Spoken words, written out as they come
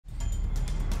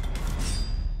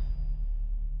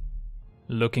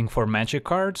Looking for magic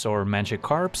cards or magic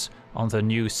carps? On the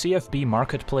new CFB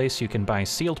marketplace you can buy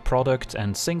sealed product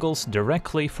and singles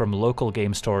directly from local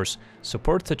game stores.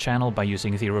 Support the channel by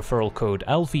using the referral code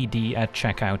LVD at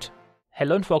checkout.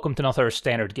 Hello and welcome to another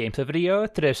standard gameplay video.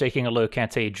 Today I'm taking a look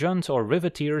at a Junt or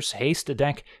Riveteers haste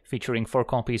deck featuring 4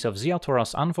 copies of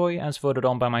Ziatora's Envoy as voted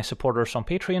on by my supporters on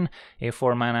Patreon, a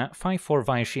 4-mana 5/4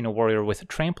 Vyashina warrior with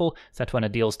trample that when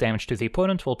it deals damage to the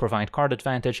opponent will provide card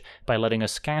advantage by letting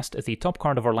us cast the top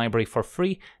card of our library for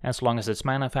free as long as its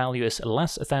mana value is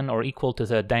less than or equal to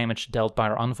the damage dealt by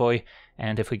our Envoy.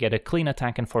 And if we get a clean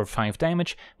attack and for 5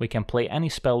 damage, we can play any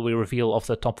spell we reveal off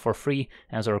the top for free,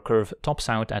 as our curve tops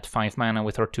out at 5 mana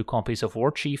with our 2 copies of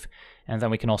Warchief. And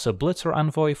then we can also blitz our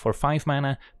Envoy for 5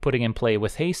 mana, putting in play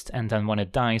with haste, and then when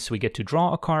it dies we get to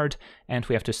draw a card, and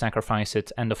we have to sacrifice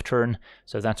it end of turn.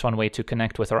 So that's one way to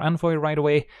connect with our Envoy right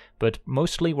away, but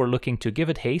mostly we're looking to give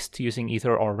it haste using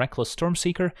either our Reckless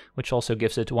Stormseeker, which also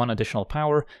gives it 1 additional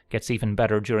power, gets even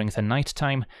better during the night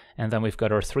time, and then we've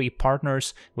got our 3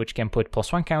 partners, which can put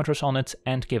 +1 counters on it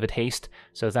and give it haste.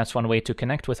 So that's one way to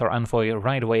connect with our Envoy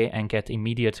right away and get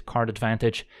immediate card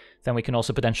advantage. Then we can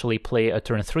also potentially play a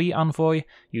turn 3 Envoy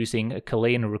using a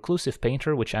Kalain Reclusive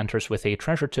Painter, which enters with a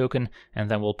treasure token, and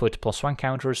then we'll put +1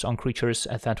 counters on creatures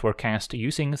that were cast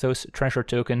using those treasure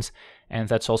tokens. And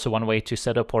that's also one way to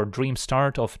set up our dream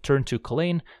start of turn 2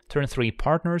 Kalain, turn 3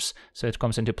 partners, so it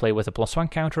comes into play with a +1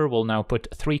 counter. We'll now put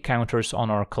 3 counters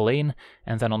on our Kalain,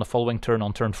 and then on the following turn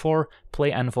on turn 4,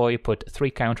 play Envoy, put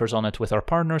 3 counters on it with our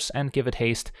partners and give it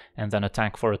haste, and then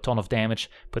attack for a ton of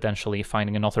damage, potentially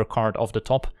finding another card off the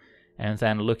top. And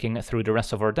then looking through the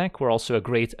rest of our deck, we're also a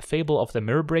great Fable of the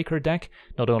Mirrorbreaker deck,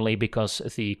 not only because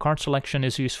the card selection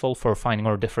is useful for finding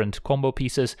our different combo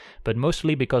pieces, but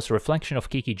mostly because Reflection of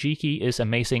Kiki-Jiki is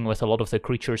amazing with a lot of the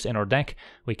creatures in our deck.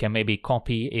 We can maybe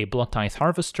copy a Blood Tithe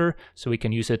Harvester, so we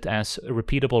can use it as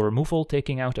repeatable removal,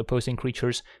 taking out opposing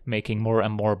creatures, making more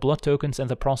and more blood tokens in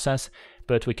the process.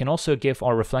 But we can also give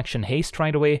our Reflection haste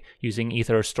right away, using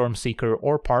either Stormseeker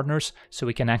or partners, so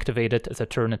we can activate it the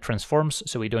turn it transforms,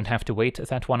 so we don't have to wait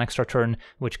that 1 extra turn,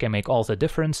 which can make all the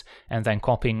difference. And then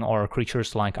copying our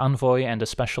creatures like Envoy and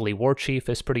especially Warchief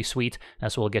is pretty sweet,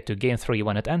 as we'll get to gain 3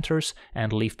 when it enters,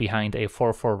 and leave behind a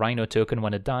 4/4 Rhino token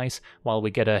when it dies, while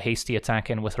we get a hasty attack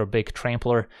in with our big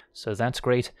Trampler, so that's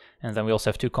great. And then we also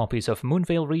have 2 copies of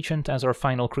Moonveil Regent as our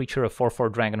final creature, a 4/4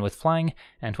 Dragon with Flying,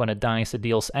 and when it dies it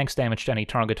deals X damage to any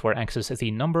target where X is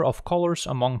the number of colors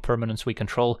among permanents we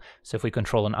control. So if we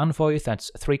control an Envoy,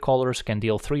 that's 3 colors, can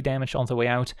deal 3 damage on the way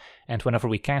out, and whenever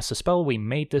we cast a spell we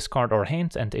may discard our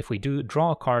hand, and if we do,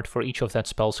 draw a card for each of that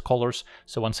spell's colors.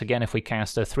 So once again, if we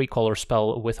cast a 3-color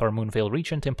spell with our Moonveil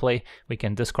Regent in play, we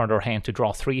can discard our hand to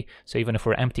draw 3, so even if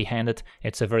we're empty-handed,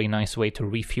 it's a very nice way to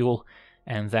refuel.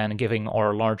 And then giving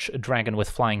our large dragon with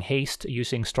flying haste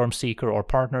using Stormseeker or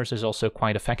partners is also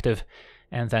quite effective.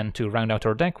 And then to round out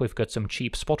our deck, we've got some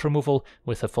cheap spot removal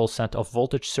with a full set of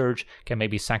Voltage Surge, can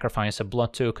maybe sacrifice a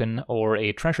blood token or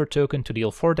a treasure token to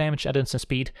deal 4 damage at instant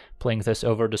speed, playing this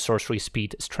over the sorcery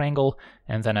speed Strangle.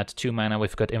 And then at 2 mana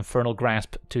we've got Infernal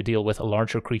Grasp to deal with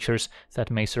larger creatures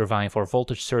that may survive our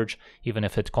Voltage Surge, even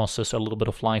if it costs us a little bit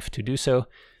of life to do so.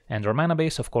 And our mana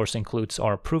base, of course, includes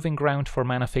our Proving Ground for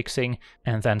mana fixing,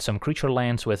 and then some creature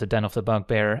lands with Den of the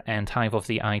Bugbear and Hive of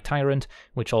the Eye Tyrant,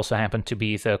 which also happen to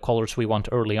be the colors we want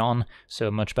early on, so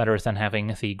much better than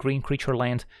having the green creature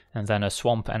land, and then a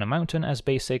Swamp and a Mountain as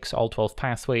basics, all 12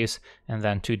 pathways, and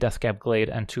then 2 Deathcap Glade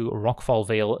and 2 Rockfall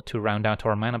Veil to round out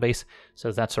our mana base.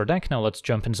 So that's our deck. Now let's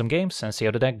jump in some games and see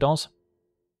how the deck does.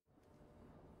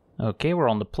 Okay, we're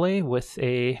on the play with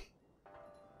a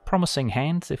promising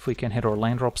hand if we can hit our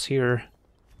land drops here,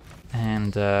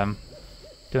 and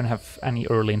don't have any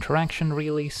early interaction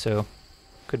really, so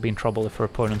could be in trouble if our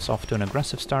opponent's off to an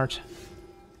aggressive start.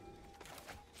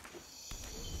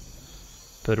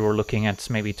 But we're looking at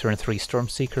maybe turn 3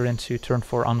 Stormseeker into turn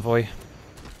 4 Envoy,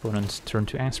 opponent's turn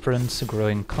 2 Aspirants,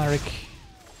 Growing Cleric.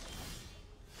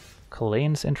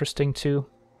 Kalain's interesting too.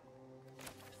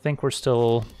 I think we're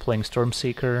still playing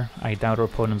Stormseeker. I doubt our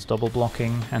opponent's double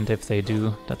blocking, and if they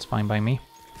do, that's fine by me.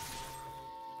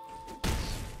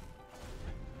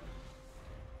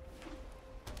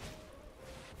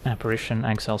 Apparition,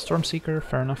 Exile, Stormseeker,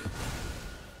 fair enough.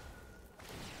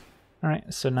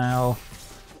 Alright, so now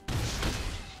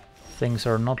things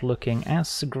are not looking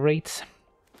as great.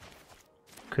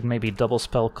 Could maybe double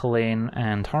spell Kalain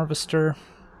and Harvester,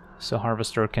 so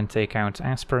Harvester can take out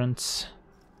Aspirants.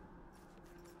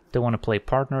 Don't want to play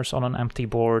partners on an empty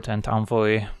board, and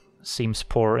Envoy seems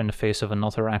poor in the face of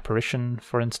another Apparition,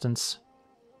 for instance.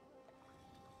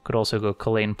 Could also go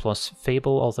Kalain plus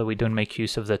Fable, although we don't make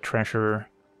use of the treasure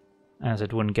as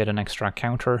it wouldn't get an extra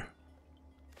counter.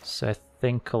 So I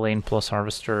think Kalane plus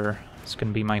Harvester is going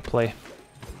to be my play.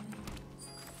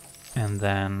 And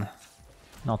then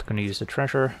not going to use the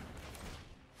treasure.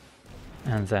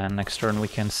 And then next turn we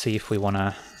can see if we want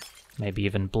to maybe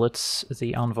even blitz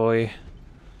the Envoy.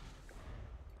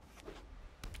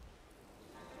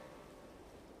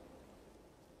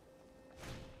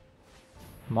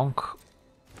 Monk.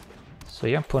 So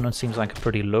yeah, opponent seems like a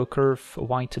pretty low curve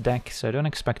white deck, so I don't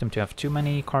expect him to have too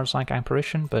many cards like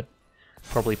Apparition, but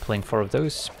probably playing 4 of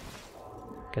those.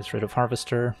 Gets rid of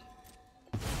Harvester.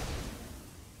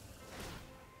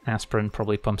 Aspirant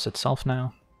probably pumps itself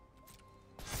now.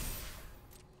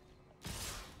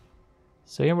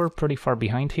 So yeah, we're pretty far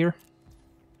behind here.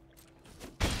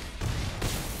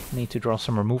 Need to draw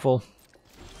some removal.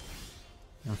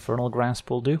 Infernal Grasp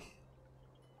will do.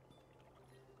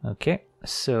 Okay,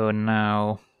 so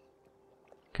now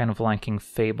kind of liking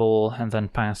Fable and then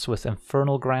pass with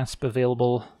Infernal Grasp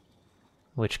available,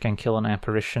 which can kill an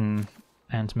Apparition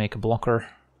and make a blocker.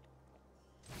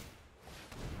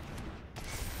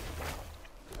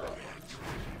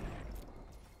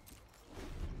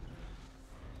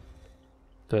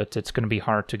 But it's going to be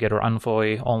hard to get our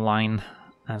Envoy online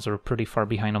as we're pretty far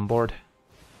behind on board.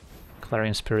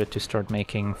 Clarion Spirit to start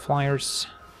making flyers.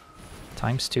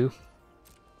 ×2.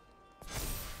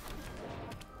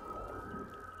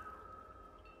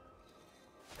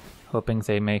 Hoping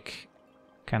they make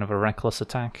kind of a reckless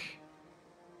attack.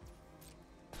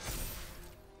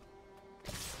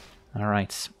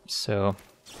 Alright, so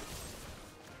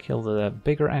kill the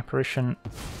bigger Apparition.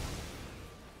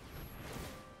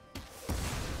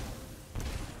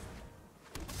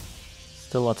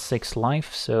 Still at 6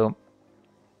 life, so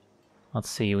let's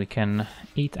see, we can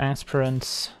eat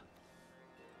Aspirants,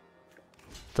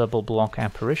 double block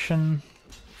Apparition,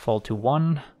 fall to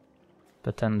 1.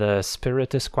 But then the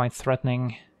Spirit is quite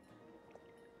threatening.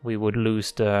 We would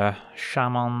lose the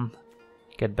Shaman,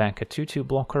 get back a 2/2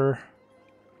 blocker.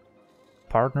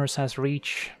 Partners has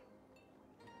reach.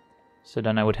 So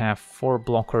then I would have 4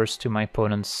 blockers to my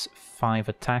opponent's 5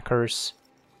 attackers.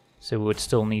 So we would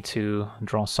still need to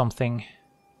draw something.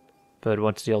 But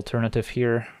what's the alternative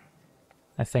here?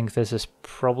 I think this is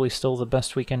probably still the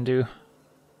best we can do.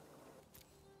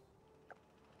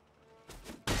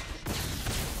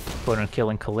 Opponent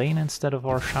killing Kalane instead of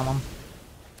our Shaman.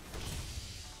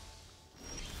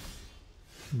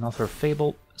 Another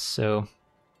Fable, so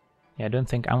yeah, I don't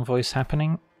think Envoy is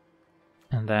happening.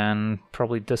 And then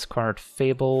probably discard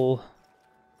Fable.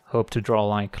 Hope to draw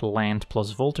like land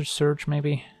plus Voltage Surge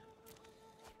maybe.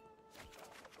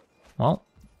 Well,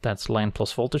 that's land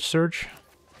plus Voltage Surge.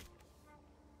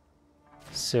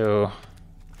 So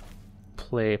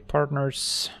play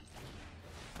Partners.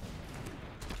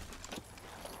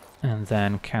 And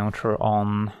then counter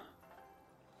on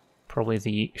probably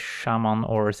the Shaman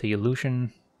or the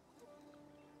Illusion.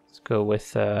 Let's go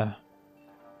with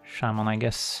Shaman, I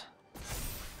guess.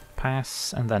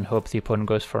 Pass, and then hope the opponent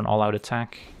goes for an all-out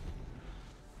attack.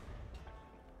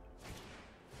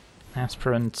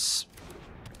 Aspirants.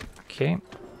 Okay.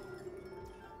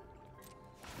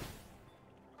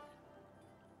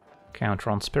 Counter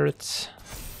on Spirits.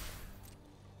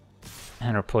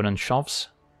 And our opponent shoves.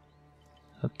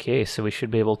 Okay, so we should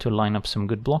be able to line up some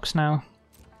good blocks now.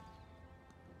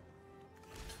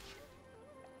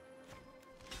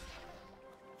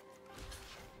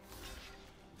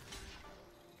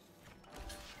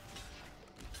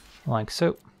 Like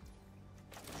so.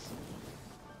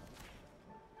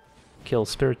 Kill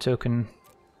Spirit Token.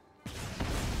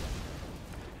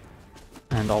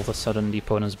 And all of a sudden the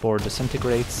opponent's board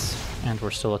disintegrates, and we're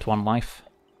still at 1 life.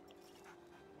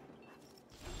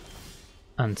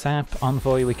 Untap,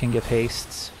 Envoy, we can give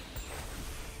haste.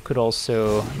 Could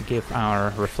also give our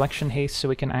Reflection haste so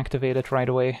we can activate it right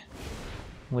away.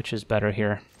 Which is better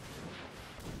here?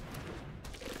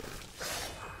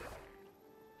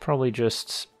 Probably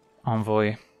just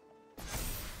Envoy.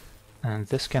 And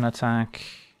this can attack.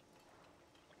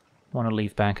 Want to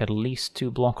leave back at least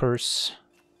 2 blockers.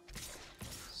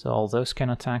 So all those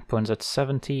can attack. Opponent's at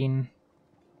 17.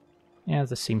 Yeah,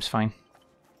 this seems fine.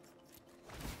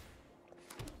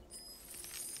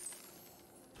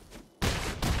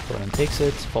 Opponent takes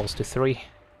it, falls to 3.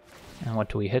 And what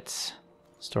do we hit?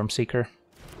 Stormseeker.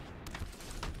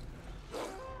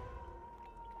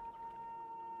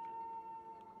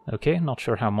 Okay, not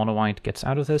sure how Mono White gets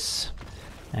out of this.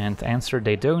 And answer,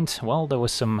 they don't. Well, there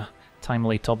was some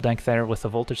timely top deck there with the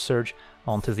Voltage Surge.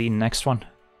 On to the next one.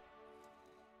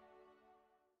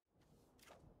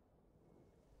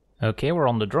 Okay, we're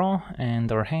on the draw, and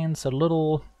our hand's a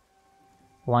little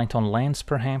light on lands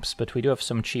perhaps, but we do have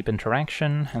some cheap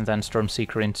interaction, and then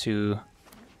Stormseeker into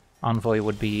Envoy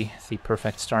would be the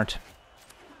perfect start.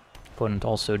 Opponent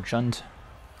also Jund.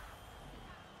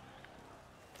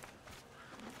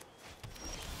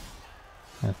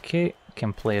 Okay,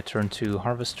 can play a turn 2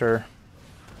 Harvester.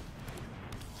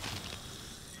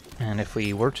 And if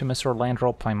we were to miss our land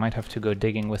drop, I might have to go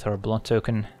digging with our blood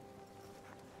token.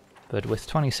 But with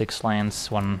 26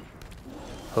 lands, one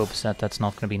hopes that that's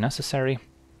not going to be necessary.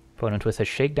 Opponent with a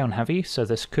Shakedown Heavy, so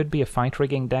this could be a fight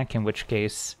rigging deck, in which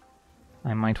case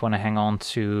I might want to hang on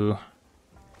to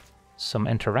some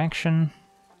interaction.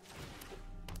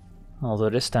 Although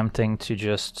it is tempting to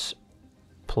just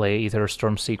play either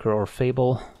Stormseeker or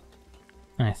Fable.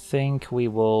 I think we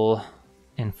will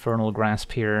Infernal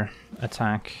Grasp here,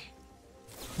 attack,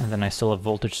 and then I still have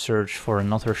Voltage Surge for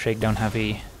another Shakedown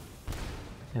Heavy,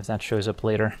 if that shows up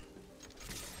later.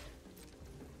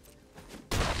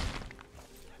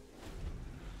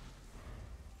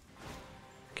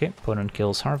 Okay, opponent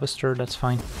kills Harvester, that's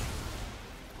fine.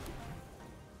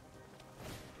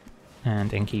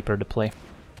 And Innkeeper to play.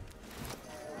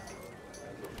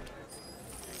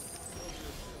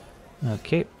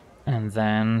 Okay, and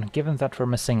then, given that we're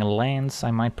missing lands, I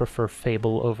might prefer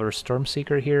Fable over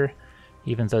Stormseeker here,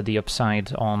 even though the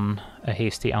upside on a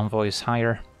Hasty Envoy is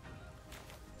higher.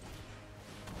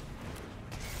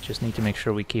 Just need to make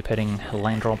sure we keep hitting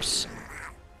land drops.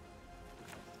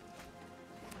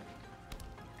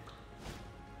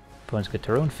 Opponents get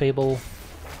their own Fable.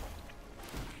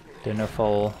 Don't know if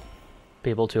I'll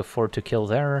be able to afford to kill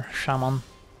their Shaman.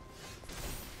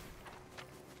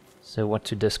 So what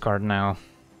to discard now?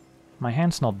 My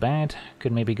hand's not bad,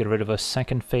 could maybe get rid of a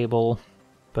second Fable,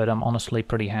 but I'm honestly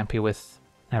pretty happy with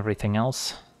everything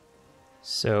else.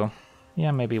 So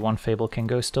yeah, maybe one Fable can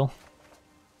go still.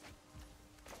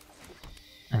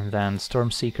 And then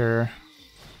Stormseeker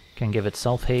can give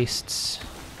itself hastes,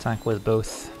 attack with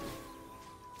both.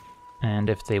 And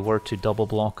if they were to double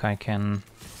block, I can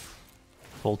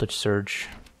Voltage Surge.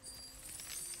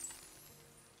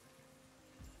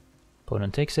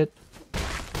 Opponent takes it.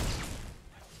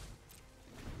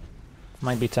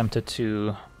 Might be tempted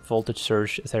to Voltage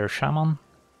Surge their Shaman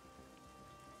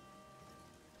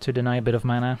to deny a bit of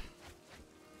mana.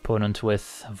 Opponent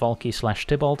with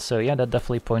Valky/Tybalt, so yeah, that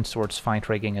definitely points towards fight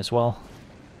rigging as well.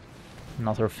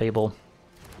 Another Fable.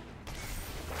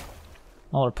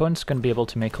 All our opponents can be able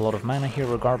to make a lot of mana here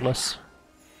regardless.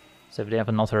 So if they have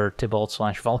another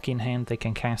Tybalt/Valky in hand, they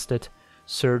can cast it.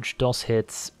 Surge does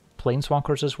hit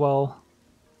Planeswalkers as well,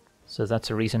 so that's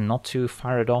a reason not to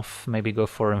fire it off. Maybe go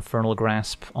for Infernal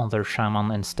Grasp on their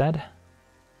Shaman instead.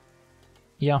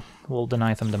 Yeah, we'll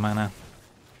deny them the mana.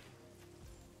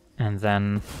 And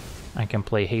then I can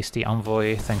play Hasty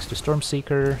Envoy thanks to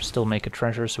Stormseeker, still make a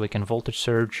treasure so we can Voltage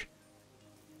Surge.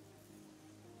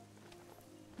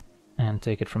 And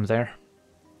take it from there.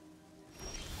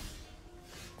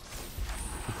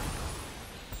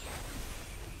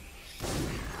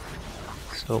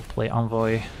 So play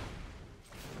Envoy.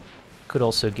 Could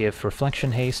also give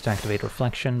Reflection Haste to activate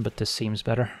Reflection, but this seems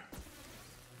better.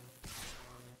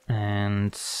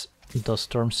 And does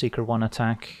Stormseeker one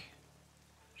attack?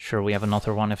 Sure, we have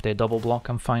another one. If they double block,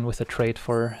 I'm fine with a trade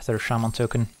for their Shaman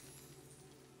token.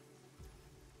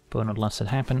 Opponent lets it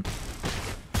happen.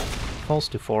 Falls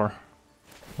to 4.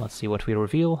 Let's see what we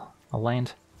reveal. A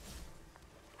land.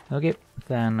 Okay,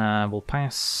 then we'll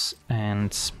pass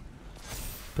and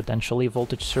potentially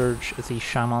Voltage Surge the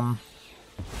Shaman.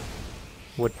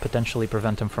 Would potentially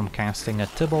prevent him from casting a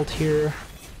Tybalt here.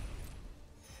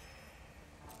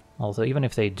 Although even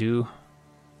if they do,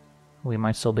 we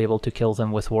might still be able to kill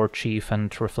them with Warchief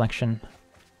and Reflection.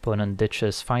 Opponent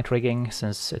ditches fight rigging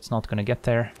since it's not going to get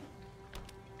there.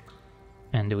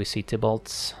 And do we see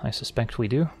Tybalts? I suspect we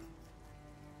do.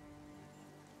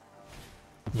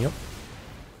 Yep.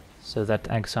 So that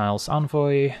exiles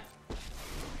Envoy.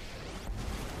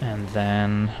 And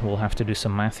then we'll have to do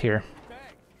some math here.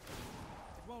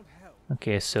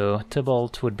 Okay, so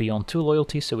Tybalt would be on 2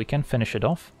 loyalty, so we can finish it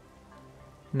off.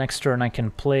 Next turn I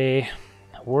can play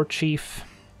Warchief.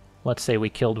 Let's say we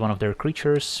killed one of their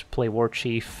creatures. Play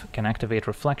Warchief, can activate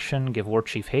Reflection, give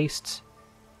Warchief haste.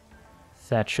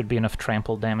 That should be enough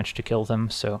trample damage to kill them,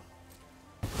 so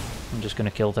I'm just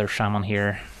gonna kill their Shaman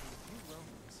here.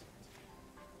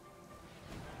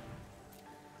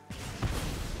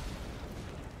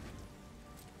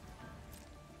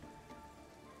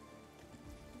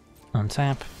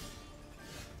 Untap.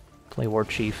 Play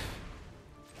Warchief.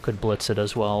 Could blitz it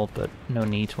as well, but no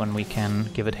need when we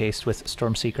can give it haste with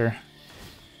Stormseeker.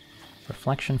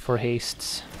 Reflection for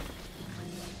hastes.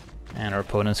 And our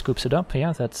opponent scoops it up.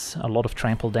 Yeah, that's a lot of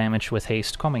trample damage with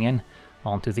haste coming in.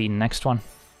 On to the next one.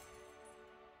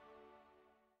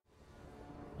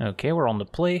 Okay, we're on the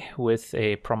play with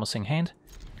a promising hand.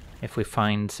 If we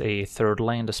find a third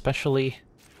land especially,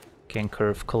 can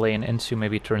curve Kalain into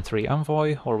maybe turn 3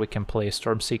 Envoy, or we can play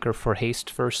Stormseeker for haste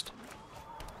first.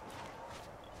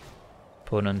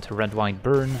 Opponent red-white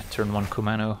burn, turn 1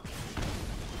 Kumano.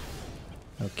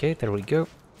 Okay, there we go.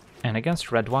 And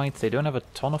against red-white, they don't have a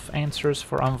ton of answers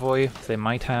for Envoy. They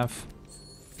might have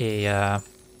a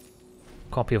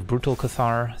copy of Brutal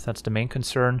Cathar, that's the main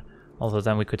concern. Although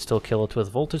then we could still kill it with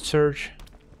Voltage Surge.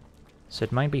 So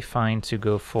it might be fine to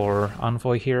go for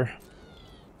Envoy here,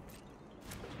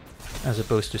 as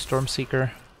opposed to Stormseeker.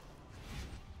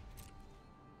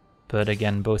 But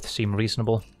again, both seem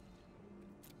reasonable.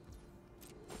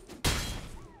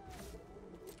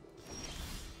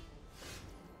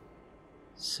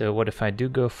 So what if I do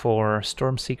go for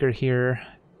Stormseeker here?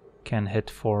 Can hit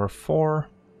for 4.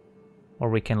 Or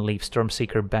we can leave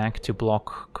Stormseeker back to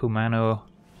block Kumano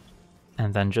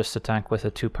and then just attack with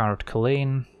a 2-powered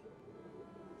Kalain.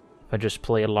 If I just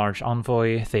play a large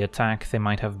Envoy, they attack, they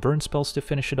might have burn spells to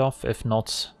finish it off. If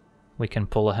not, we can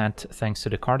pull ahead thanks to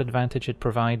the card advantage it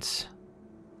provides.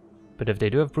 But if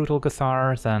they do have Brutal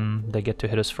Cathar, then they get to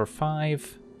hit us for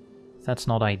 5. That's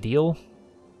not ideal.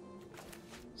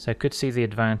 So I could see the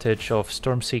advantage of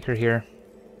Stormseeker here.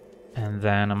 And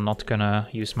then I'm not gonna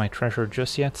use my treasure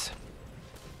just yet.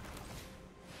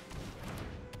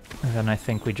 And then I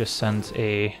think we just send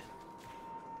a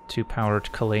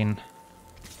 2-powered Kalain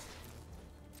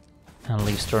and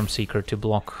leave Stormseeker to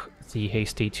block the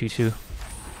hasty 2-2.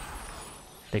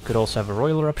 They could also have a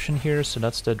Royal Eruption here, so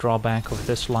that's the drawback of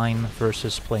this line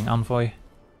versus playing Envoy.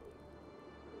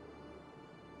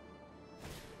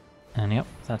 And yep,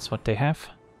 that's what they have.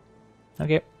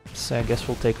 Okay, so I guess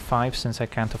we'll take 5 since I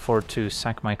can't afford to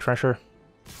sack my treasure.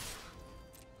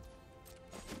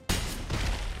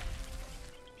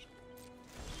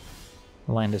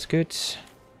 Land is good.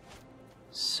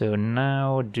 So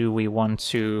now do we want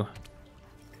to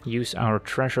use our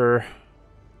treasure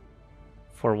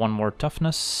for 1 more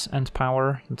toughness and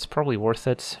power? It's probably worth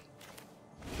it.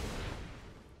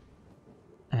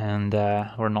 And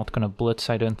we're not gonna blitz,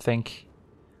 I don't think.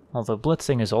 Although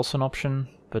blitzing is also an option,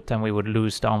 but then we would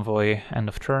lose the Envoy end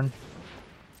of turn.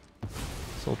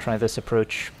 So we'll try this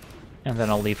approach. And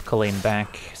then I'll leave Kalain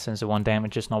back. Since the 1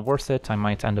 damage is not worth it, I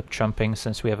might end up jumping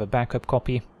since we have a backup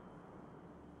copy.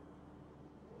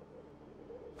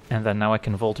 And then now I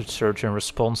can Voltage Surge in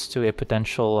response to a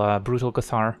potential Brutal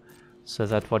Cathar, so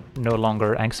that would no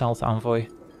longer exile the Envoy.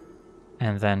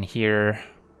 And then here,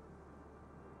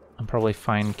 I'm probably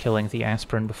fine killing the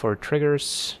Aspirin before it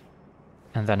triggers.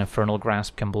 And then Infernal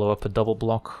Grasp can blow up a double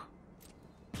block.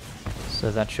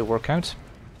 So that should work out.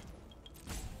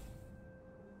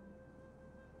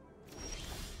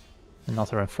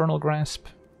 Another Infernal Grasp.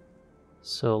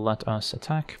 So let us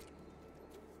attack.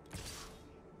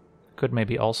 Could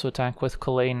maybe also attack with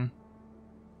Kalain,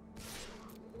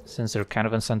 since they're kind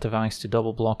of incentivized to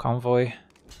double block Envoy.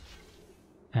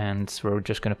 And we're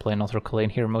just going to play another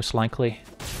Kalain here, most likely.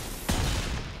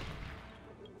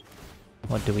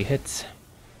 What do we hit?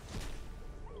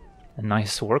 A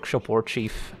nice Workshop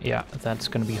Warchief. Yeah, that's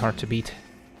going to be hard to beat.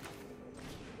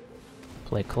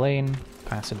 Play Kalain,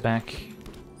 pass it back.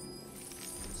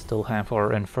 Still have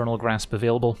our Infernal Grasp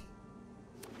available.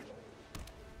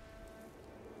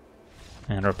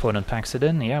 And our opponent packs it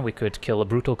in. Yeah, we could kill a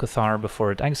Brutal Cathar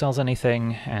before it exiles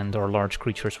anything, and our large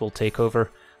creatures will take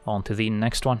over. On to the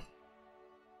next one.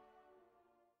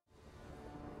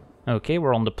 Okay,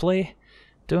 we're on the play.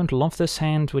 Don't love this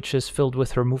hand, which is filled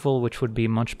with removal, which would be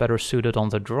much better suited on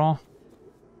the draw.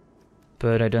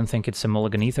 But I don't think it's a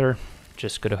mulligan either.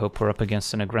 Just gotta hope we're up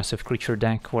against an aggressive creature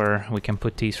deck where we can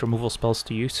put these removal spells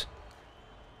to use.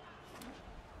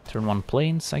 Turn 1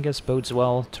 Plains, I guess, bodes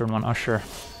well. Turn 1 Usher.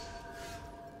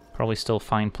 Probably still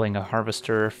fine playing a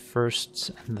Harvester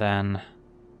first, and then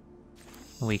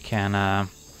we can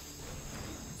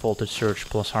Voltage Surge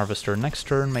plus Harvester next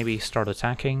turn, maybe start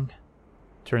attacking.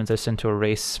 Turn this into a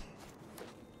race.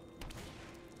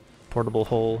 Portable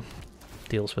Hole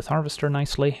deals with Harvester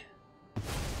nicely.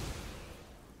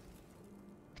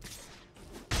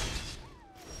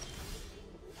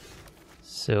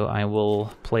 So I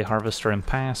will play Harvester and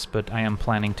pass, but I am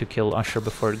planning to kill Usher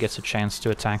before it gets a chance to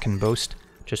attack and boast.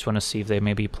 Just want to see if they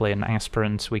maybe play an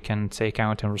Aspirant we can take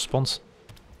out in response.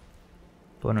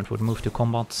 Opponent would move to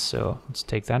combat, so let's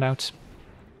take that out.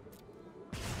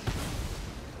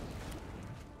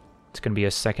 It's going to be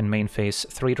a second main phase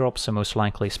 3-drop, so most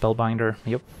likely Spellbinder.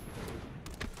 Yep.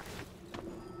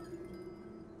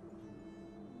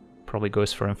 Probably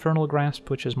goes for Infernal Grasp,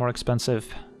 which is more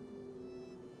expensive.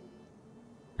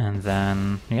 And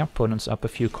then, yeah, opponent's up a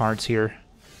few cards here.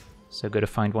 So good to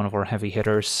find one of our heavy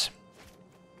hitters.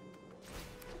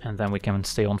 And then we can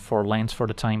stay on 4 lands for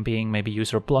the time being, maybe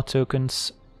use our blood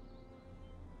tokens.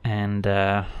 And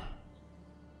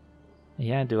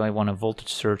yeah, do I want a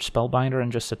Voltage Surge Spellbinder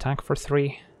and just attack for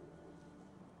 3?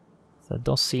 That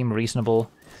does seem reasonable.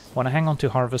 Want to hang on to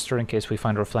Harvester in case we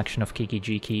find Reflection of Kiki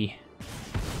Jiki,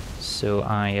 so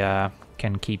I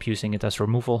can keep using it as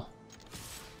removal.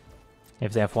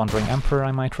 If they have Wandering Emperor,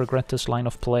 I might regret this line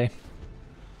of play.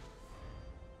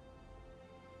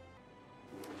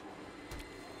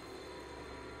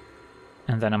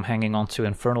 And then I'm hanging on to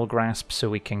Infernal Grasp so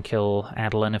we can kill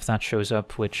Adeline if that shows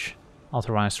up, which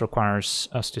otherwise requires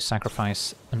us to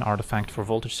sacrifice an artifact for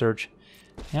Voltage Surge.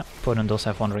 Yeah, opponent does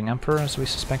have Wandering Emperor, as we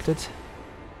suspected.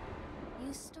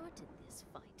 You started this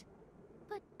fight,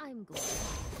 but I'm going.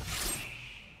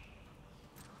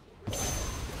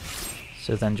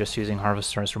 So then just using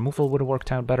Harvester as removal would have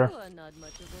worked out better.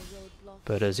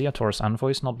 But Ziatora's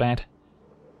Envoy is not bad.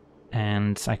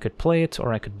 And I could play it,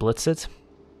 or I could blitz it.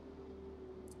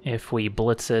 If we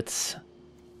blitz it,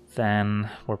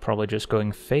 then we're probably just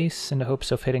going face in the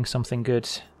hopes of hitting something good,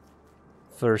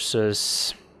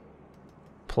 versus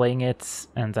playing it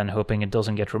and then hoping it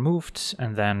doesn't get removed,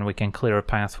 and then we can clear a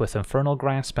path with Infernal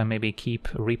Grasp and maybe keep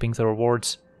reaping the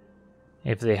rewards.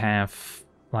 If they have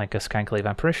like a Skyclave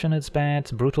Apparition, it's bad.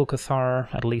 Brutal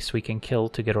Cathar, at least we can kill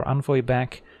to get our Envoy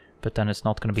back, but then it's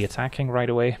not going to be attacking right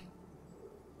away.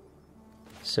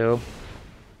 So,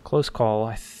 close call.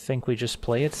 I think we just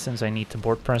play it since I need the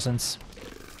board presence,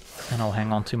 and I'll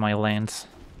hang on to my lands.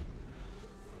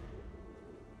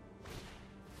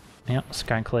 Yeah,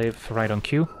 Skyclave right on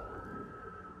cue.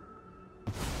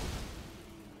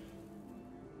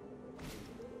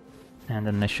 And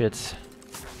Initiate.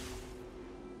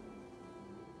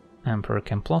 Emperor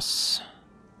can plus.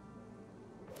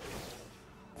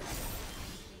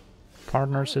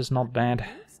 Partners is not bad.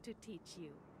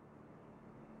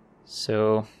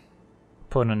 So,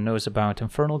 opponent knows about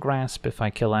Infernal Grasp. If I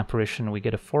kill Apparition, we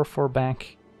get a 4/4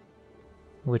 back,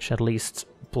 which at least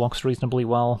blocks reasonably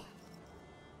well.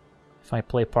 If I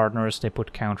play Partners, they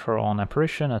put counter on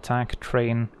Apparition, attack,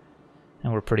 train,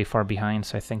 and we're pretty far behind,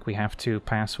 so I think we have to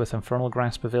pass with Infernal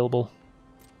Grasp available.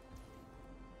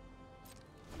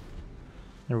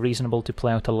 Reasonable to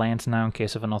play out a land now in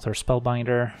case of another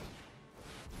Spellbinder.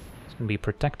 It's going to be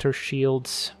Protector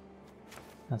Shields.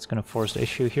 That's going to force the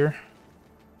issue here.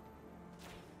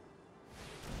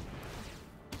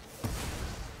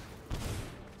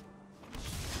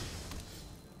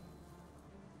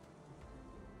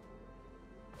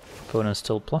 Opponent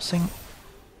still plussing.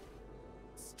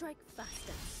 Strike fast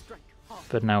and strike hard.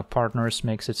 But now Partners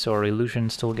makes it so our Illusion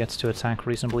still gets to attack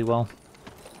reasonably well.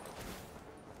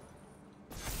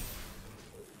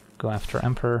 Go after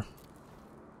Emperor.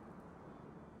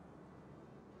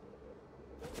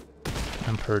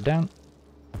 Emperor down.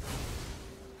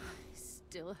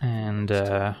 And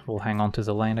we'll hang on to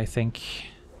the land, I think.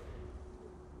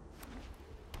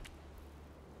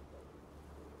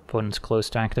 Opponent's close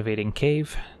to activating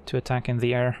Cave to attack in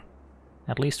the air.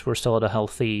 At least we're still at a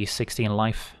healthy 16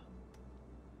 life.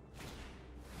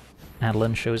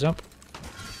 Adeline shows up.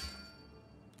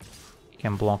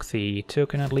 Can block the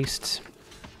token at least.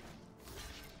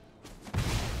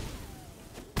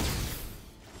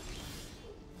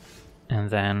 And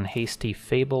then Hasty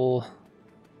Fable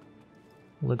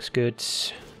looks good.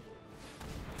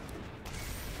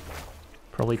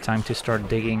 Probably time to start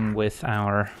digging with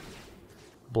our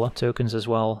blood tokens as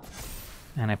well.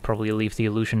 And I probably leave the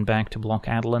Illusion back to block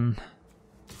Adeline.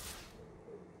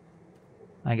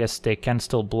 I guess they can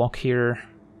still block here,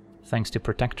 thanks to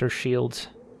Protector Shield.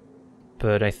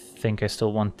 But I think I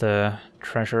still want the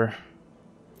treasure.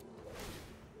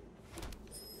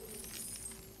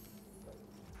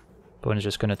 Opponent's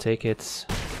just gonna take it,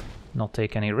 not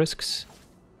take any risks.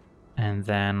 And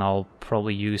then I'll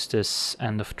probably use this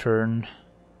end of turn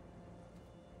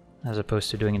as opposed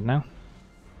to doing it now.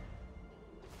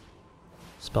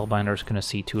 Spellbinder's gonna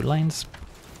see 2 lanes.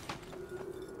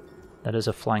 That is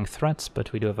a flying threat,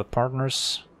 but we do have a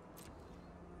Partners.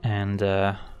 And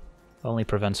only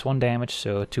prevents 1 damage,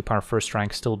 so 2-power first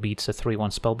strike still beats a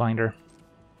 3/1 Spellbinder.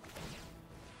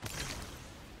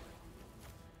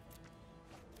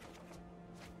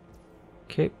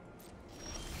 Okay.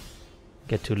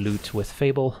 Get to loot with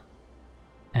Fable.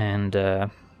 And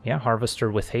yeah,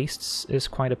 Harvester with Hastes is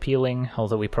quite appealing,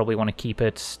 although we probably want to keep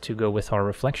it to go with our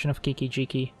Reflection of Kiki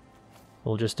Jiki.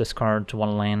 We'll just discard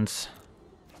 1 land.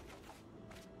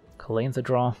 Kalain the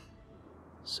draw.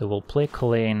 So we'll play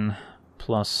Kalain,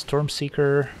 plus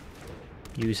Stormseeker,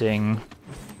 using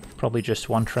probably just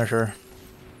one treasure.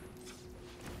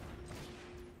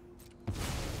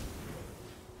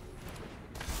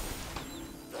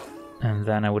 And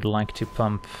then I would like to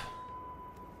pump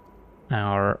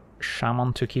our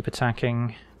Shaman to keep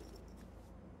attacking.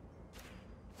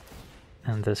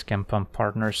 And this can pump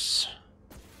partners.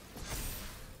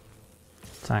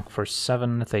 Attack for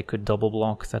 7, they could double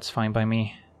block, that's fine by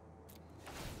me.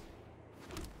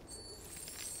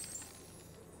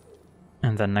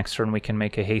 And then next turn we can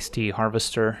make a hasty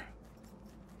Harvester,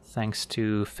 thanks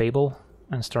to Fable,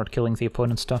 and start killing the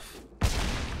opponent's stuff.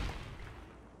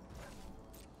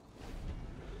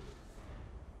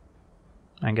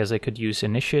 I guess I could use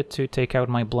Initiate to take out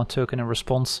my blood token in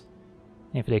response,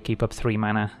 if they keep up 3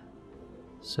 mana.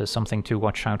 So something to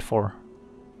watch out for.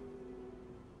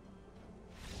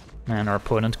 And our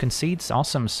opponent concedes,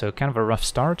 awesome, so kind of a rough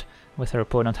start, with our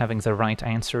opponent having the right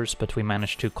answers, but we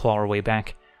managed to claw our way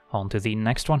back onto the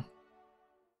next one.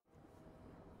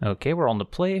 Okay, we're on the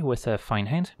play with a fine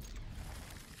hand.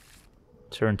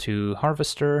 Turn to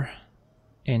Harvester,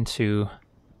 into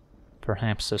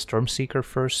perhaps a Stormseeker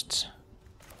first,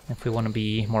 if we want to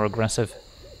be more aggressive.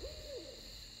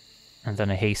 And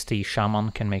then a hasty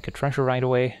Shaman can make a treasure right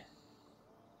away.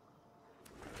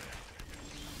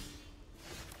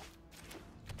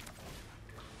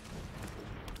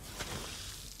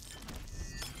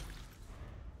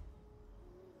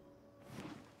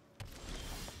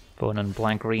 Opponent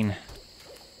black-green.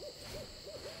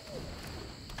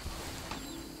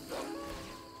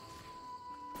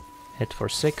 Hit for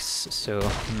 6, so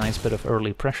a nice bit of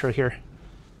early pressure here.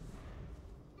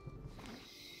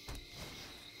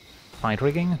 Fight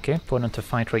rigging, okay, opponent to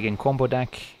fight rigging combo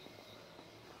deck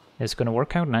is gonna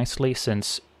work out nicely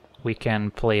since we can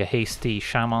play a hasty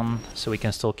Shaman, so we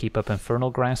can still keep up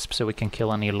Infernal Grasp, so we can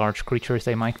kill any large creatures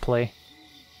they might play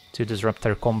to disrupt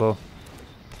their combo.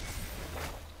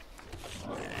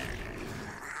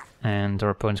 And our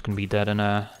opponent's gonna be dead in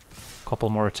a couple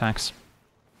more attacks.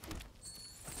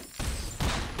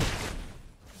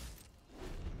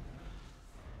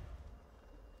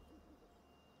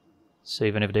 So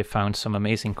even if they found some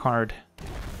amazing card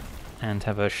and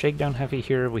have a Shakedown Heavy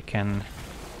here, we can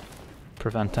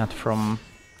prevent that from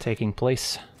taking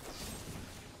place.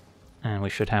 And we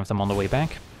should have them on the way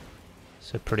back.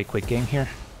 So pretty quick game here.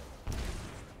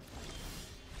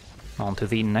 On to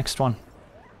the next one.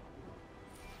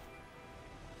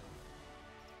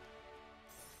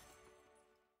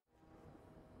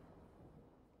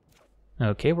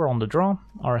 Okay, we're on the draw.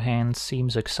 Our hand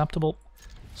seems acceptable.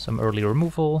 Some early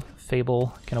removal,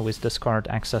 Fable, can always discard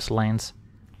access lands.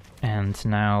 And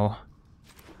now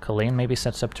Kalane maybe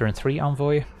sets up turn 3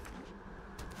 Envoy.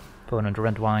 Opponent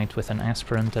red-white with an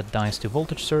Aspirant that dies to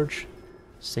Voltage Surge.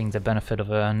 Seeing the benefit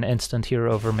of an instant here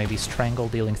over maybe Strangle,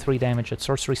 dealing 3 damage at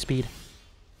sorcery speed.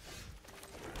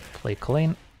 Play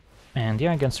Kalane. And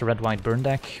yeah, against a red-white burn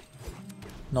deck,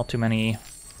 not too many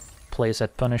plays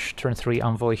that punish turn 3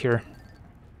 Envoy here.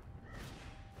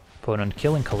 Opponent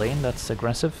killing Kalane, that's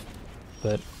aggressive,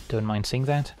 but don't mind seeing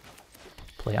that.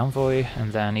 Play Envoy,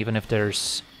 and then even if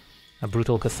there's a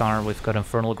Brutal Cathar, we've got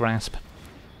Infernal Grasp.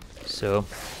 So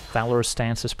Valor's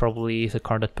Stance is probably the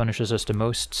card that punishes us the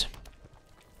most.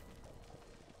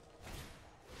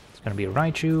 It's gonna be a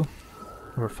Raiju.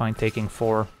 We're fine taking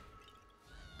 4.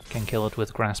 Can kill it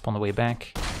with Grasp on the way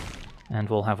back. And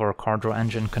we'll have our card draw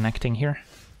engine connecting here.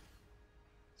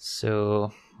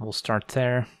 So we'll start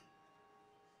there.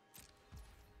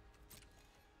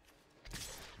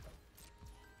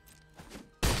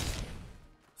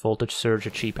 Voltage Surge,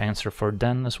 a cheap answer for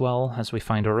Den as well, as we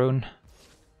find our own.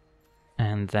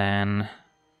 And then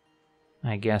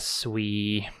I guess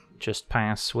we just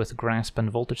pass with Grasp and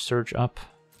Voltage Surge up.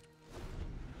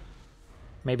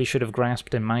 Maybe should have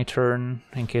Grasped in my turn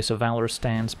in case of Valor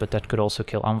Stance, but that could also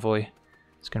kill Envoy.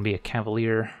 It's gonna be a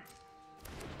Cavalier.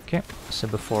 Okay, so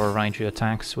before Raiju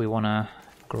attacks we wanna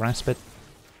Grasp it.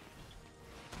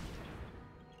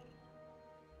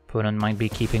 Opponent might be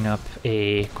keeping up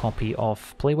a copy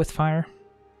of Play with Fire.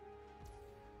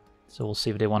 So we'll see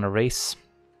if they want to race.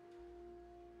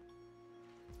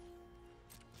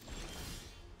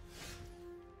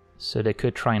 So they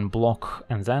could try and block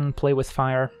and then Play with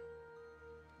Fire,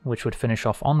 which would finish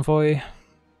off Envoy.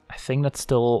 I think that's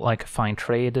still like a fine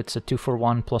trade. It's a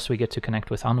 2-for-1, plus we get to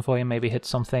connect with Envoy and maybe hit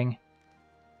something.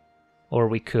 Or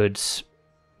we could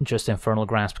just Infernal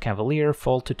Grasp Cavalier,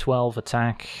 fall to 12,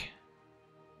 attack.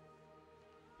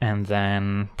 And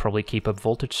then probably keep up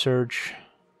Voltage Surge,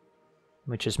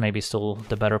 which is maybe still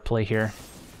the better play here.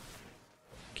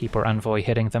 Keep our Envoy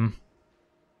hitting them.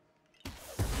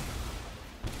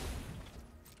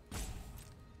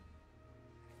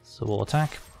 So we'll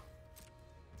attack.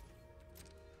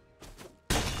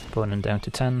 Opponent down to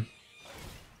 10.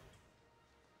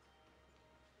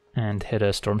 And hit a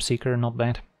Stormseeker, not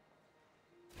bad.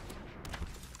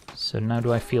 So now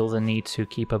do I feel the need to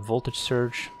keep up Voltage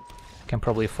Surge? I can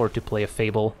probably afford to play a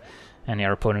Fable, and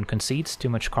our opponent concedes. Too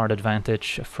much card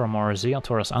advantage from our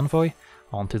Ziatora's Envoy.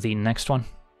 On to the next one.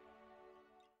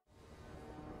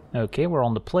 Okay, we're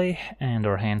on the play, and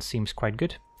our hand seems quite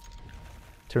good.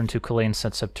 Turn 2 Kalain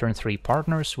sets up turn 3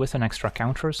 Partners with an extra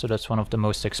counter, so that's one of the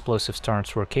most explosive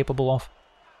starts we're capable of.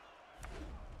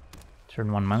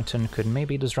 Turn 1 Mountain could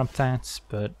maybe disrupt that,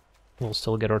 but we'll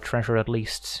still get our treasure at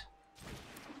least.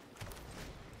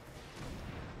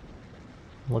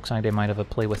 Looks like they might have a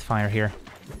play with fire here.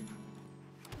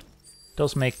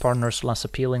 Does make Partners less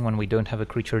appealing when we don't have a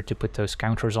creature to put those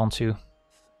counters onto.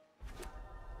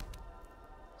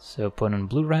 So opponent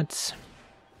blue-reds,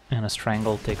 and a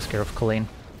Strangle takes care of Kalain.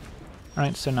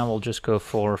 Alright, so now we'll just go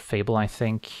for Fable, I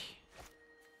think.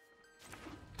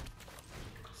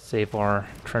 Save our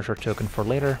treasure token for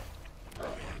later.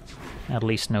 At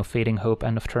least no Fading Hope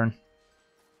end of turn.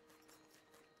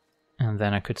 And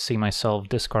then I could see myself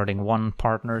discarding 1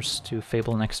 Partners to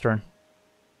Fable next turn.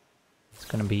 It's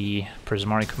gonna be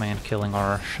Prismari Command killing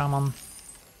our Shaman.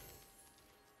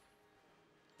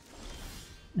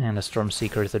 And a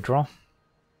Stormseeker to draw.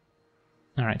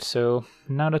 Alright, so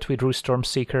now that we drew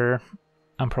Stormseeker,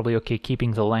 I'm probably okay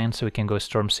keeping the land, so we can go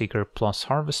Stormseeker plus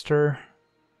Harvester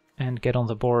and get on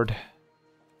the board.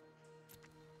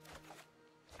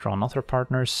 Draw another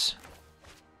Partners.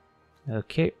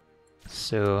 Okay,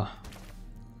 so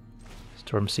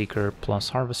Stormseeker plus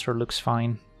Harvester looks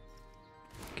fine.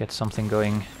 Get something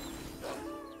going.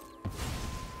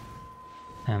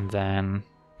 And then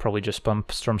probably just bump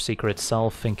Stormseeker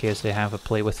itself in case they have a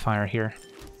play with fire here.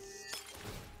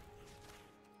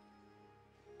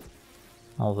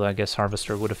 Although I guess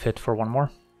Harvester would have hit for 1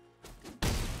 more.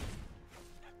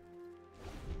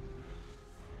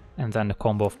 And then the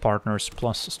combo of Partners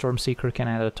plus Stormseeker can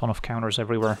add a ton of counters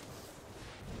everywhere.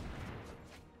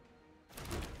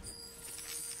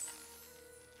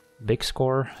 Big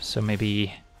score, so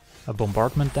maybe a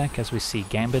bombardment deck as we see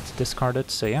Gambit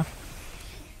discarded, so yeah.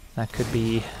 That could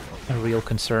be a real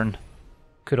concern.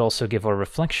 Could also give our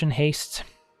Reflection haste.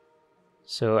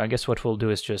 So I guess what we'll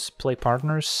do is just play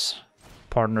Partners.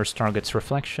 Partners targets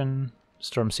Reflection,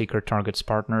 Stormseeker targets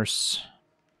Partners.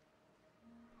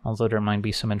 Although there might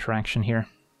be some interaction here.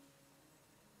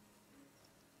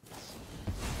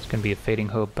 It's gonna be a Fading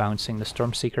Hope bouncing the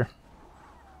Stormseeker.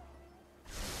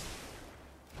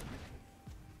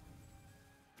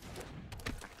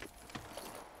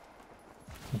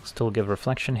 We'll still give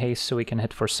Reflection haste so we can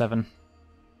hit for 7.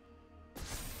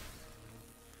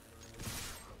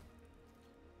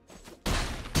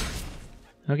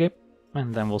 Okay,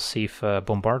 and then we'll see if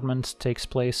bombardment takes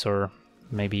place, or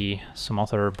maybe some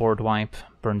other board wipe,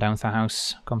 burn down the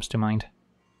house, comes to mind.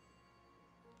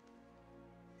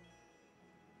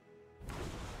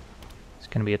 It's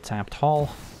gonna be a tapped Hall,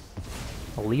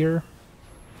 a Leer,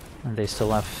 and they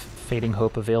still have Fading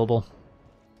Hope available.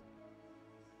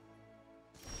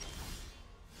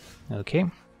 Okay.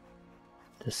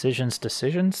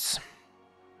 Decisions.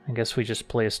 I guess we just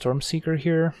play a Stormseeker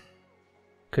here.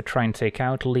 Could try and take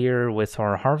out Leer with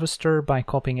our Harvester by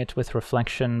copying it with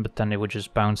Reflection, but then it would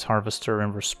just bounce Harvester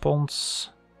in response,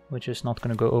 which is not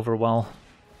going to go over well.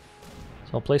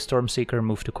 So I'll play Stormseeker,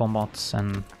 move to combats,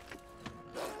 and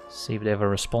see if they have a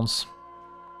response.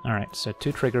 Alright, so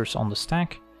 2 triggers on the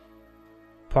stack.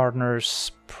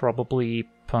 Partners probably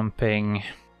pumping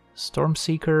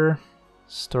Stormseeker.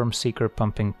 Stormseeker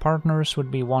pumping Partners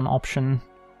would be one option.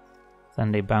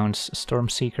 Then they bounce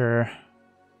Stormseeker.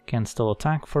 Can still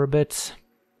attack for a bit.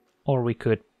 Or we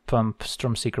could pump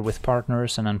Stormseeker with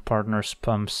Partners, and then Partners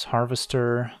pumps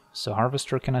Harvester, so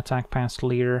Harvester can attack past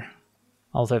Leer.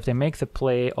 Although if they make the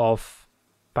play of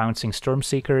bouncing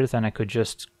Stormseeker, then I could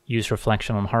just use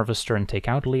Reflection on Harvester and take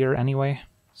out Leer anyway.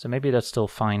 So maybe that's still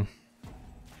fine.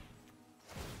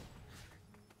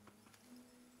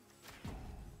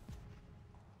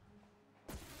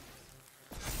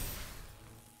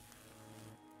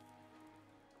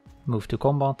 Move to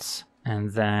combats,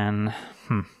 and then,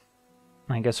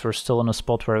 I guess we're still in a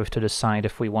spot where we have to decide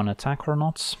if we want to attack or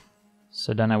not.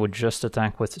 So then I would just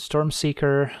attack with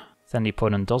Stormseeker, then the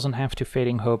opponent doesn't have to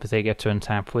Fading Hope, they get to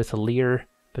untap with a Leer,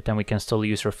 but then we can still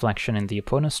use Reflection in the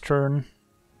opponent's turn,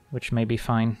 which may be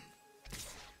fine.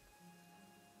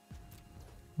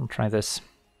 We'll try this.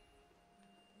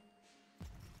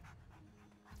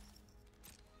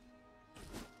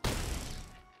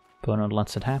 Opponent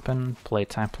lets it happen, play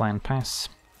tap land pass.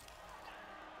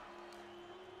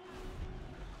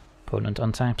 Opponent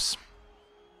untaps.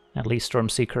 At least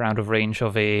Stormseeker out of range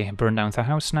of a burn down the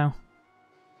house now.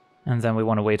 And then we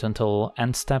want to wait until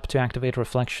end step to activate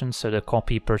Reflection, so the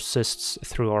copy persists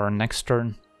through our next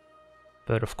turn.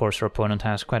 But of course our opponent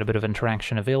has quite a bit of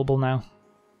interaction available now.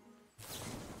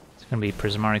 It's going to be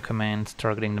Prismari Command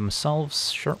targeting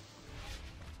themselves, sure.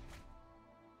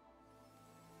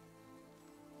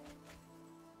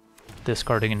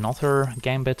 Discarding another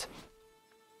Gambit.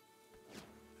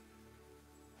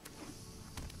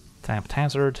 Tapped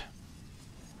Hazard.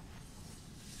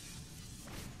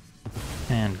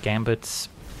 And Gambit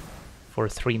for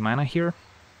 3 mana here.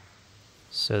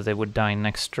 So they would die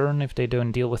next turn if they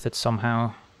don't deal with it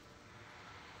somehow.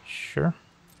 Sure.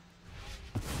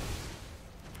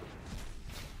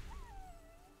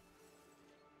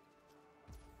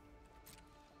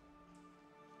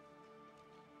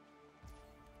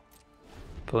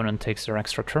 Opponent takes their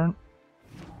extra turn.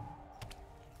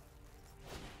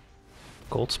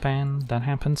 Goldspan, that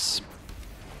happens.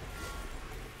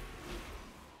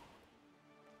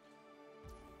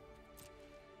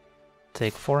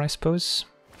 Take 4, I suppose.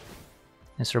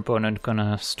 Is their opponent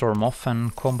gonna storm off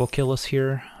and combo kill us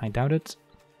here? I doubt it.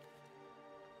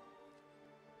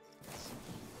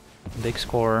 Big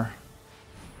score.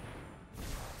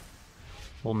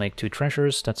 We'll make 2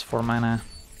 treasures, that's 4 mana.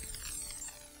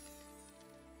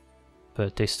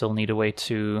 But they still need a way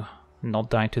to not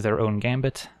die to their own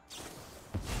Gambit.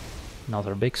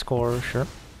 Another big score, sure.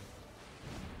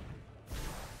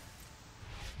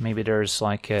 Maybe there's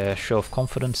like a show of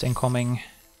confidence incoming.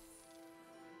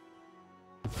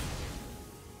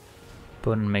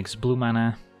 Opponent makes blue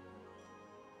mana.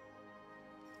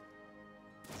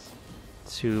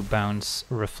 To bounce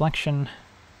Reflection.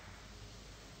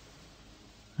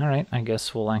 Alright, I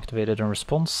guess we'll activate it in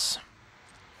response.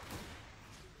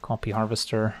 Copy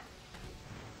Harvester.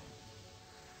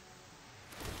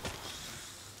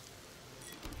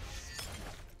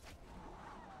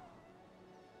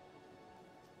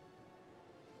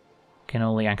 Can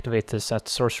only activate this at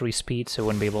sorcery speed, so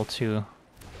wouldn't be able to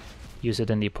use it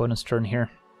in the opponent's turn here.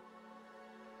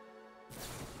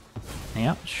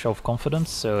 Yeah, show of confidence,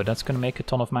 so that's gonna make a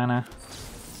ton of mana.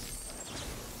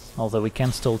 Although we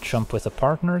can still jump with the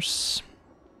partners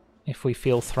if we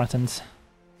feel threatened.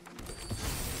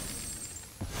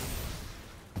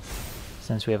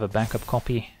 Since we have a backup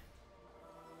copy.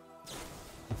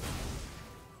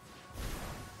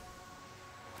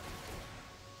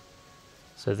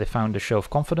 So they found a show of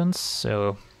confidence,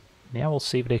 so yeah, we'll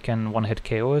see if they can one-hit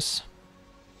KO us.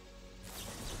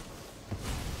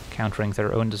 Countering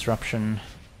their own disruption.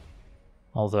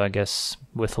 Although I guess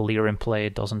with Leer in play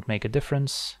it doesn't make a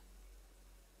difference.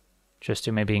 Just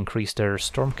to maybe increase their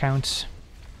storm count.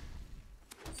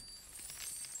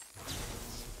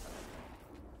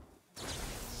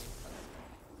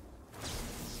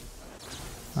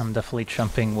 I'm definitely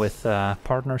jumping with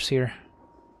partners here.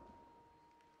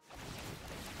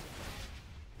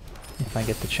 If I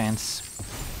get the chance.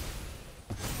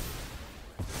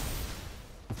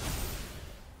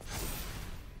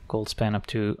 Gold span up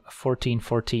to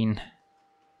 14-14.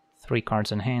 3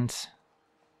 cards in hand.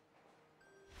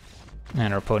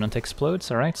 And our opponent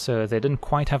explodes, alright, so they didn't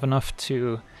quite have enough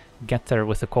to get there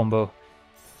with the combo.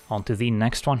 On to the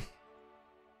next one.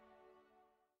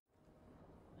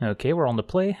 Okay, we're on the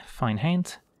play, fine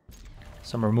hand.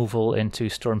 Some removal into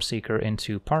Stormseeker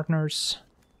into partners.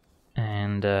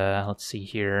 And let's see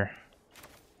here.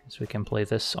 So we can play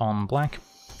this on black.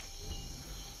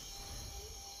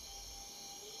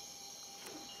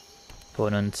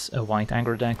 Opponent a white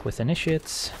aggro deck with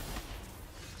initiates.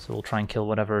 So we'll try and kill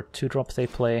whatever 2-drop they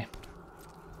play.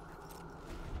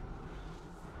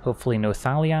 Hopefully no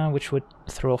Thalia, which would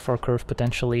throw off our curve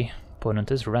potentially.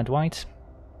 Opponent is red-white.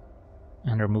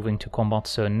 And they're moving to combat,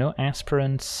 so no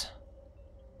aspirants.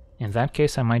 In that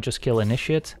case I might just kill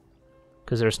Initiate,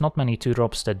 because there's not many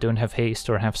 2-drops that don't have haste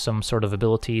or have some sort of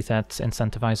ability that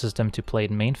incentivizes them to play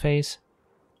in main phase.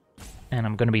 And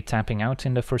I'm going to be tapping out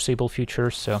in the foreseeable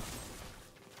future, so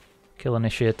kill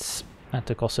Initiates at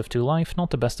the cost of 2 life,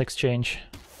 not the best exchange.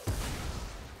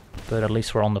 But at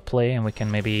least we're on the play and we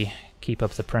can maybe keep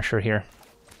up the pressure here.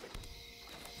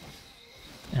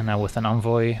 And now with an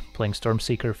Envoy, playing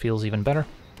Stormseeker feels even better.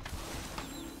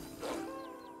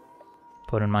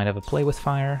 Opponent might have a play with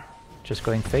fire, just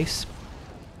going face.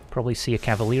 Probably see a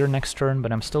Cavalier next turn,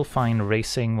 but I'm still fine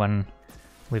racing when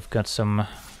we've got some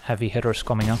heavy hitters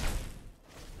coming up.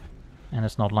 And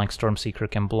it's not like Stormseeker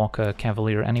can block a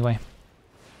Cavalier anyway.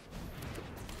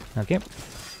 Okay,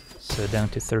 so down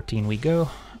to 13 we go,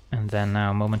 and then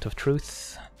now Moment of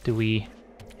Truth. Do we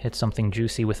hit something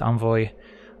juicy with Envoy?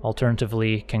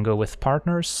 Alternatively, can go with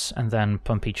partners and then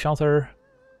pump each other.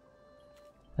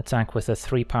 Attack with a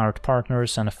 3-powered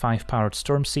partners and a 5-powered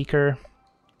Stormseeker.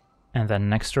 And then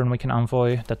next turn we can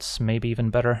Envoy, that's maybe even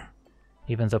better.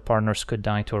 Even though partners could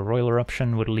die to a Royal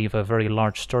Eruption, would leave a very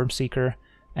large Stormseeker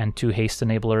and 2 haste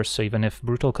enablers, so even if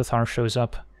Brutal Cathar shows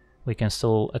up, we can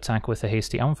still attack with a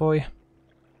hasty Envoy.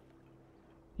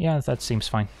 Yeah, that seems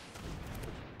fine.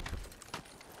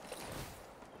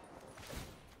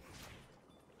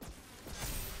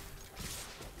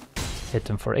 Hit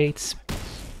them for 8.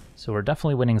 So we're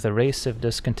definitely winning the race if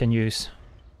this continues.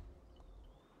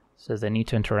 So they need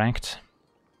to interact.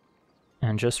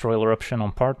 And just Royal Eruption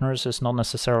on partners is not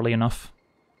necessarily enough.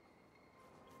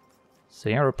 So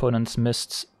yeah, our opponents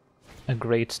missed a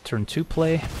great turn 2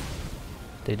 play.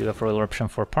 They do have Royal Eruption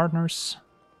for partners.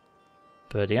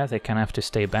 But yeah, they kind of have to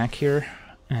stay back here.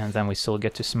 And then we still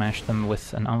get to smash them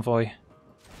with an Envoy.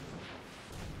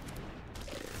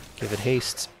 Give it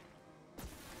haste.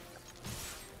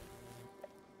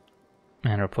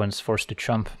 And our opponent's forced to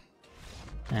chump.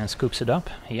 And scoops it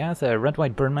up. Yeah, the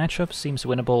red-white burn matchup seems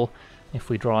winnable if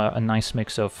we draw a nice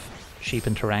mix of cheap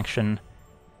interaction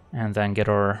and then get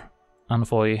our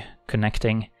Envoy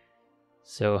connecting.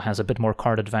 So has a bit more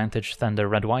card advantage than the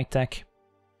red-white deck.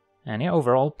 And yeah,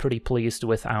 overall pretty pleased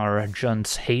with our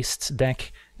Junt's haste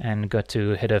deck and got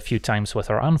to hit a few times with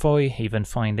our Envoy, even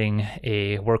finding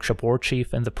a Workshop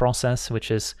Warchief in the process, which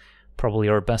is probably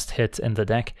our best hit in the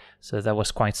deck, so that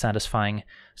was quite satisfying.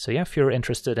 So yeah, if you're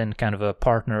interested in kind of a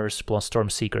partners plus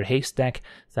Stormseeker haste deck,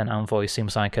 then Envoy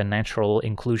seems like a natural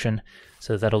inclusion.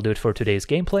 So that'll do it for today's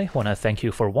gameplay. Wanna thank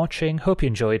you for watching, hope you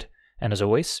enjoyed, and as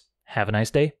always, have a nice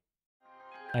day.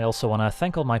 I also wanna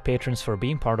thank all my patrons for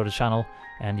being part of the channel,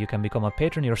 and you can become a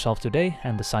patron yourself today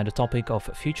and decide the topic of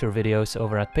future videos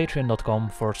over at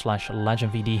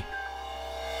patreon.com/LegenVD.